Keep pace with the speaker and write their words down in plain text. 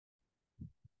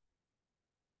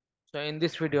So in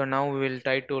this video now we will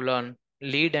try to learn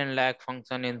lead and lag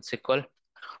function in SQL.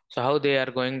 So how they are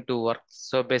going to work.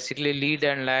 So basically lead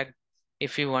and lag,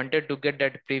 if you wanted to get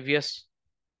that previous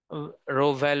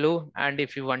row value and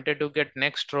if you wanted to get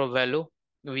next row value,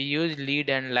 we use lead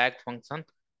and lag function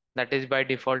that is by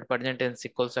default present in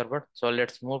SQL Server. So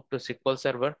let's move to SQL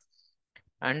Server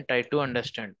and try to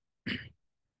understand.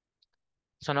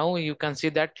 So now you can see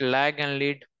that lag and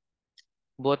lead,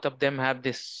 both of them have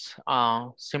this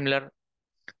similar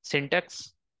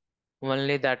syntax.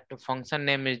 Only that function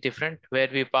name is different where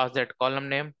we pass that column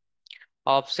name,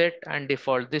 offset and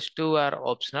default. These two are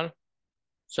optional.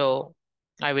 So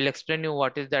I will explain you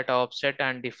what is that offset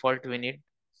and default we need.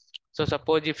 So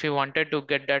suppose if you wanted to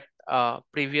get that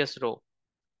previous row.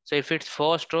 So if it's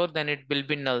first row, then it will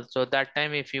be null. So that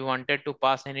time if you wanted to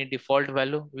pass any default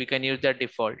value, we can use that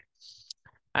default.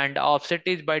 And offset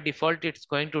is by default, it's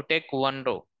going to take one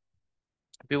row.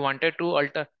 If you wanted to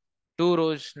alter two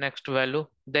rows next value,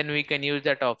 then we can use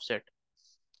that offset.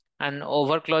 And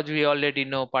overclose we already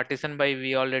know, partition by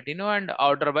we already know, and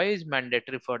order by is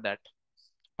mandatory for that.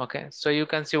 Okay, so you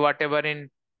can see whatever in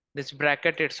this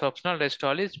bracket, it's optional, rest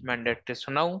all is mandatory.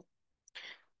 So now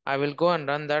I will go and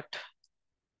run that.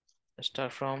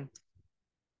 Start from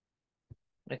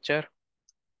lecture.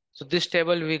 So this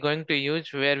table we're going to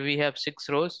use where we have 6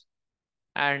 rows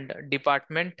and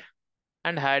department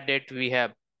and hire date we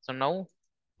have. So now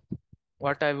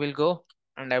what I will go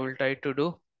and I will try to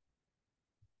do,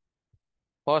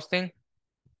 first thing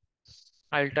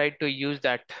I'll try to use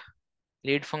that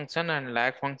lead function and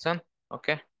lag function.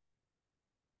 Okay,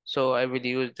 so I will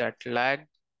use that lag.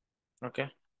 Okay,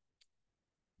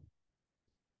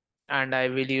 and I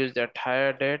will use that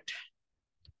hire date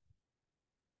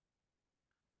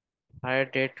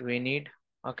we need.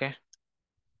 Okay,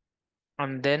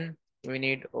 and then we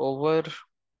need over,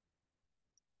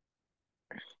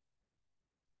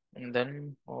 and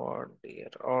then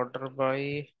order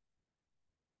by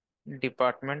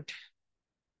department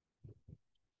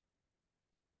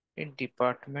in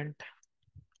department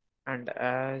and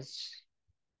as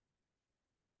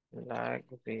lag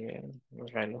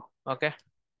value. Okay,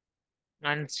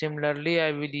 and similarly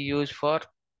I will use for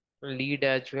lead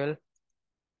as well.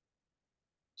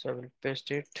 So I will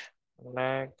paste it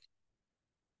lag.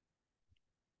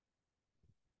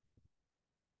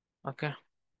 Okay,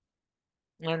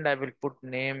 and I will put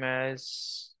name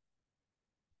as.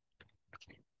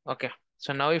 Okay,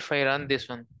 so now if I run this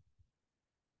one,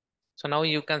 so now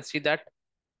you can see that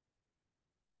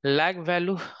lag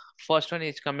value first one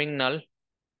is coming null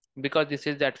because this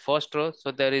is that first row,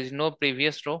 so there is no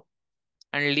previous row.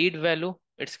 And lead value,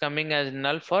 it's coming as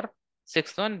null for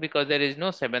sixth one because there is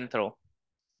no seventh row.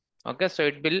 Okay, so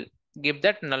it will give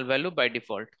that null value by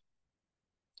default.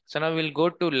 So now we'll go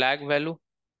to lag value.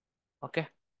 Okay,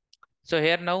 so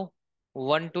here now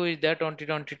 1 2 is there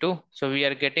 2022, so we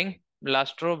are getting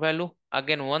last row value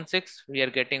again 1 6, we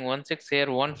are getting 1 6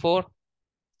 here 1 4.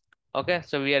 Okay,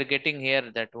 so we are getting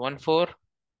here that 1 4.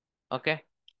 Okay,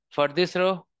 for this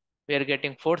row we are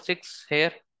getting 4 6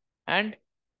 here and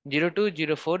 0 2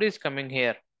 0 4 is coming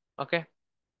here. Okay,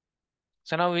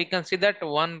 so now we can see that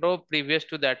one row previous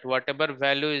to that, whatever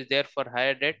value is there for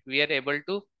higher date, we are able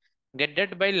to get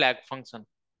that by lag function.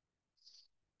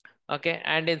 Okay,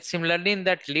 and similarly in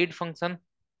that lead function,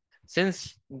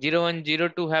 since 0 1 0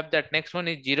 2 have that next one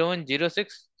is 0 1 0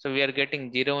 6, so we are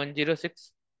getting 0 1 0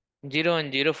 6, 0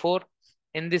 1 0 4.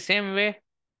 In the same way,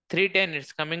 310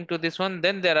 is coming to this one,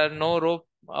 then there are no row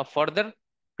further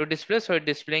to display, so it's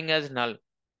displaying as null.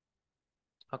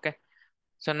 Okay,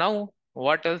 so now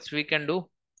what else we can do?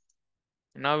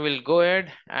 Now we'll go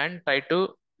ahead and try to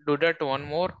do that one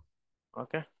more.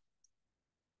 Okay,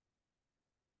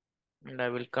 and I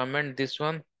will comment this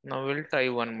one. Now we'll try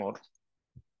one more.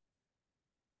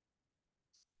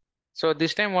 So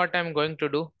this time what I'm going to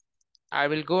do, I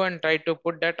will go and try to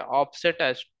put that offset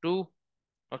as 2.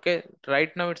 Okay, right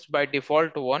now it's by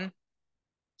default 1.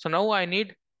 So now I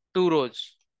need 2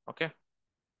 rows. Okay,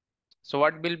 so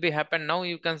what will be happen now?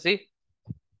 You can see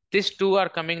these 2 are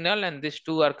coming null and these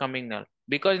 2 are coming null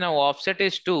because now offset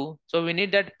is 2. So we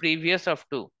need that previous of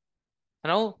 2.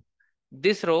 Now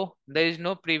this row there is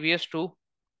no previous 2.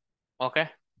 Okay,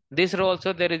 this row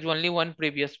also there is only one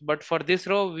previous, but for this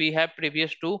row we have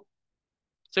previous 2.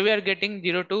 So we are getting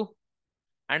 0 2,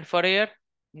 and for here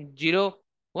 0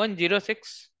 1 0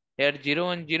 6, here 0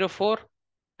 1 0 4,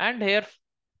 and here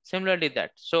similarly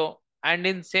that. So and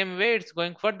in same way it's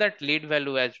going for that lead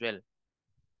value as well.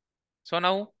 So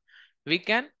now we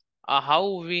can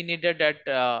how we needed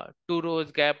that 2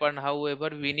 rows gap and however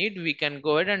we need, we can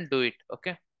go ahead and do it.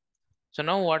 Okay, so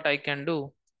now what I can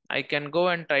do, I can go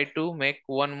and try to make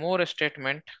one more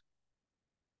statement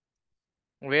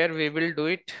where we will do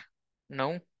it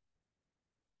now.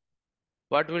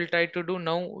 What we'll try to do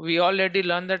now, we already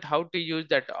learned that how to use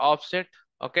that offset.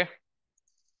 Okay,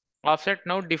 offset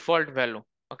now default value.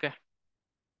 Okay,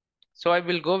 so I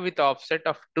will go with offset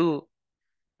of 2,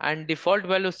 and default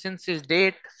value since is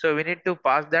date, so we need to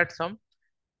pass that some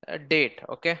date.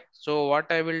 Okay, so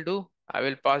what I will do, I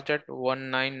will pass that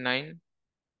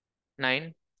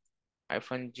 1999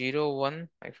 hyphen 01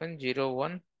 hyphen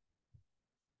 01.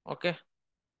 Okay,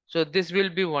 so this will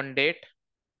be one date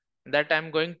that I'm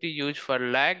going to use for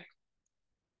lag,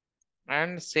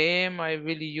 and same I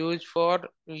will use for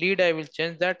lead. I will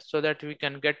change that so that we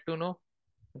can get to know.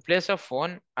 In place of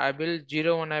 1, I will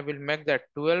 01, I will make that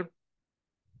 12,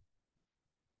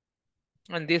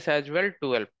 and this as well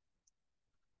 12.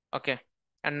 Okay,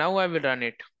 and now I will run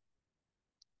it.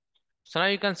 So now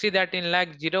you can see that in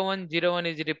lag 0101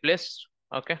 is replaced.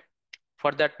 Okay,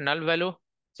 for that null value,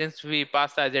 since we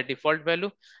passed as a default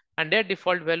value, and their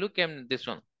default value came this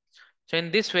one. So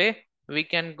in this way we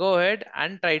can go ahead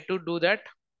and try to do that,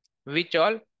 which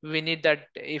all we need. That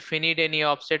if we need any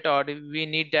offset or if we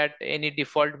need that any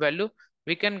default value,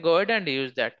 we can go ahead and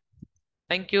use that.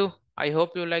 Thank you. I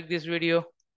hope you like this video.